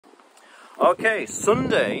Okay,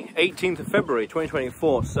 Sunday, 18th of February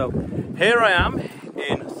 2024. So here I am in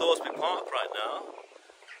Thorsby Park right now.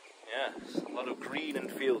 Yes, a lot of green and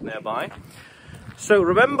field nearby. So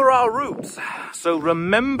remember our roots. So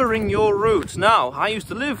remembering your roots. Now, I used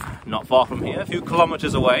to live not far from here, a few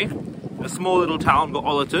kilometres away, in a small little town called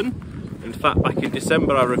Ollerton. In fact, back in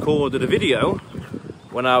December I recorded a video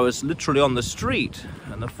when I was literally on the street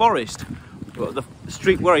and the forest. Well, the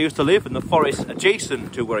street where I used to live and the forest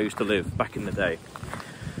adjacent to where I used to live back in the day.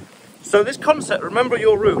 So this concept, remember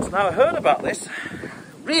your roots. Now I heard about this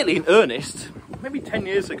really in earnest maybe 10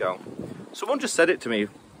 years ago. Someone just said it to me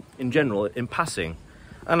in general, in passing,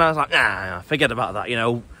 and I was like, nah, forget about that. You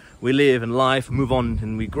know, we live in life, move on,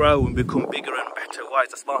 and we grow and become bigger and better,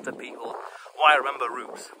 wiser, smarter people. Why remember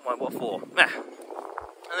roots? Why, what for? Nah.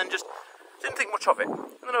 And then just didn't think much of it.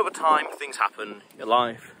 And then over time things happen in your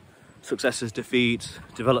life. Successes, defeats,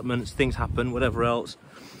 developments, things happen, whatever else.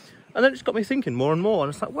 And then it just got me thinking more and more.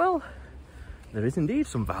 And it's like, well, there is indeed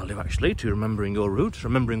some value actually to remembering your roots,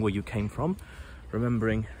 remembering where you came from,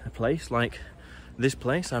 remembering a place like this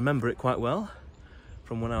place. I remember it quite well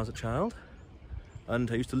from when I was a child. And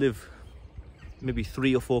I used to live maybe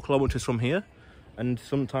 3 or 4 kilometres from here. And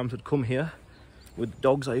sometimes I'd come here with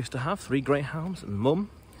dogs I used to have, 3 greyhounds and mum.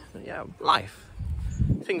 And yeah, life,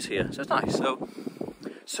 things here, so it's nice.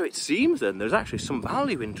 So it seems then there's actually some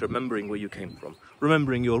value into remembering where you came from,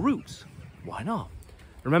 remembering your roots. Why not?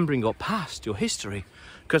 Remembering your past, your history.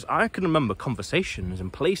 Because I can remember conversations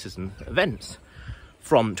and places and events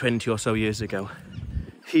from 20 or so years ago.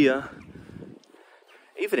 Here,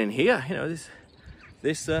 even in here, you know,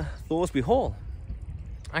 this Thorsby Hall,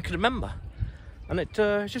 I can remember. And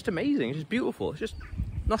it's just amazing, it's just beautiful, it's just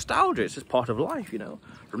nostalgia, it's just part of life, you know.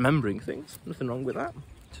 Remembering things, nothing wrong with that,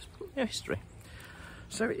 just history.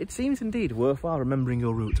 So it seems indeed worthwhile remembering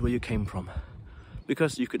your roots, where you came from.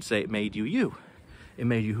 Because you could say it made you you. It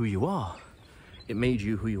made you who you are. It made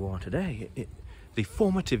you who you are today. The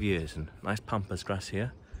formative years, and nice pampas grass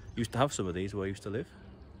here. Used to have some of these where I used to live.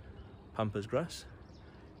 Pampas grass.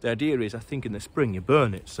 The idea is, I think in the spring you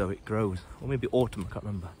burn it so it grows. Or maybe autumn, I can't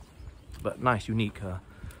remember. But nice, unique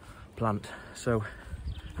plant. So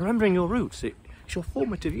remembering your roots, it's your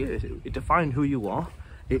formative years. It defined who you are.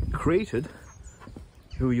 It created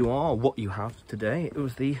who you are, what you have today. It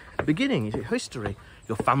was the beginning, it's your history,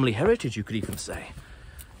 your family heritage, you could even say.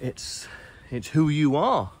 It's who you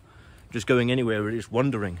are. Just going anywhere, it is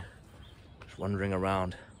wandering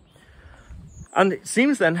around. And it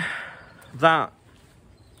seems then that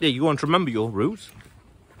you want to remember your roots,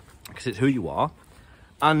 because it's who you are,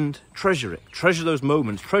 and treasure it. Treasure those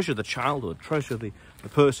moments, treasure the childhood, treasure the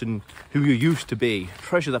person who you used to be,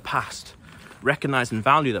 treasure the past, recognize and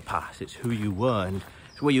value the past. It's who you were and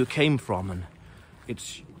where you came from, and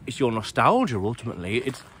it's your nostalgia ultimately.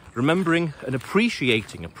 It's remembering and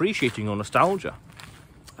appreciating your nostalgia,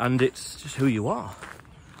 and it's just who you are.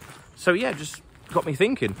 So yeah, just got me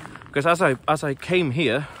thinking, because as I came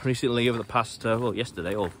here recently over the past well,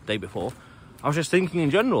 yesterday or day before, I was just thinking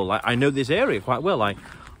in general, like, I know this area quite well.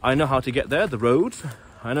 I know how to get there, the roads,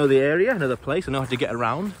 I know the area, I know the place, I know how to get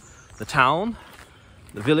around the town,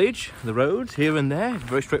 the village, the roads here and there,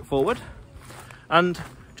 very straightforward. And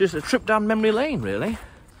just a trip down memory lane, really.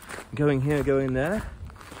 Going here, going there.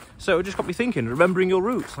 So it just got me thinking, remembering your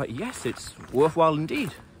roots. Like, yes, it's worthwhile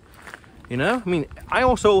indeed. You know, I mean, I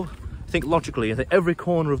also think logically, I think every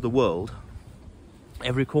corner of the world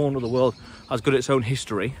has got its own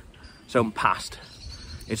history, its own past,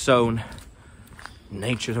 its own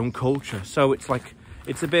nature, its own culture. So it's like,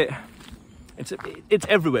 it's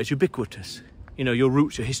everywhere, it's ubiquitous. You know, your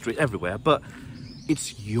roots, your history, it's everywhere, but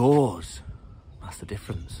it's yours. That's the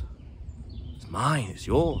difference. It's mine, it's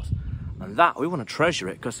yours. And that, we want to treasure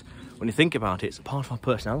it, because when you think about it, it's a part of our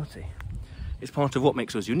personality. It's part of what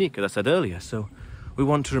makes us unique, as I said earlier. So we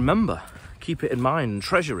want to remember, keep it in mind, and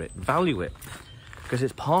treasure it, value it, because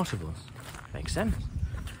it's part of us. Makes sense.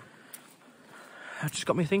 It just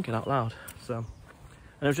got me thinking out loud. So, and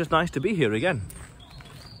it was just nice to be here again.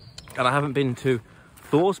 And I haven't been to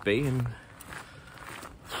Thorsby in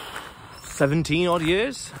 17 odd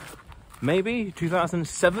years. Maybe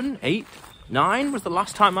 2007, 8, 9 was the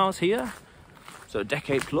last time I was here. So a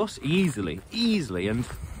decade plus, easily. And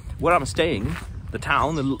where I'm staying, the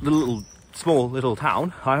town, the small little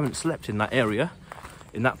town, I haven't slept in that area,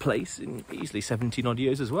 in that place, in easily 17 odd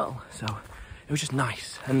years as well. So it was just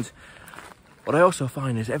nice. And what I also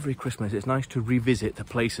find is every Christmas, it's nice to revisit the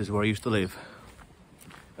places where I used to live.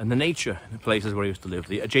 And the nature, the places where I used to live,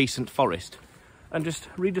 the adjacent forest. And just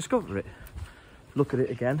rediscover it. Look at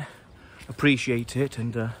it again. Appreciate it,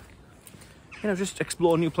 and you know, just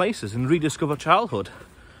explore new places and rediscover childhood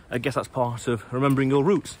I guess that's part of remembering your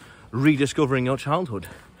roots, rediscovering your childhood,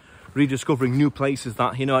 rediscovering new places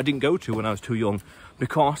that, you know, I didn't go to when I was too young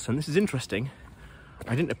because, and this is interesting,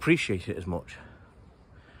 I didn't appreciate it as much.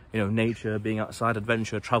 You know, nature, being outside,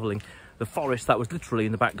 adventure, travelling. The forest that was literally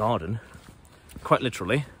in the back garden, quite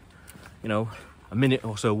literally, you know, a minute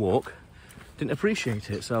or so walk, didn't appreciate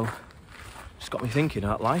it. So just got me thinking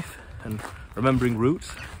about life and remembering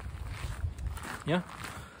roots. Yeah.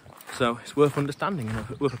 So it's worth understanding, you know,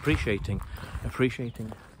 worth appreciating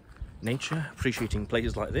nature, appreciating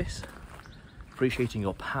places like this, appreciating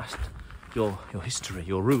your past, your history,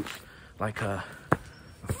 your roots, like a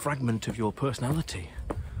fragment of your personality.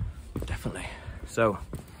 Definitely. So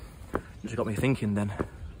just got me thinking then.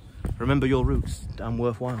 Remember your roots, damn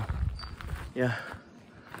worthwhile. Yeah.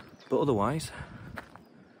 But otherwise,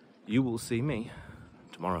 you will see me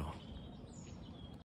tomorrow.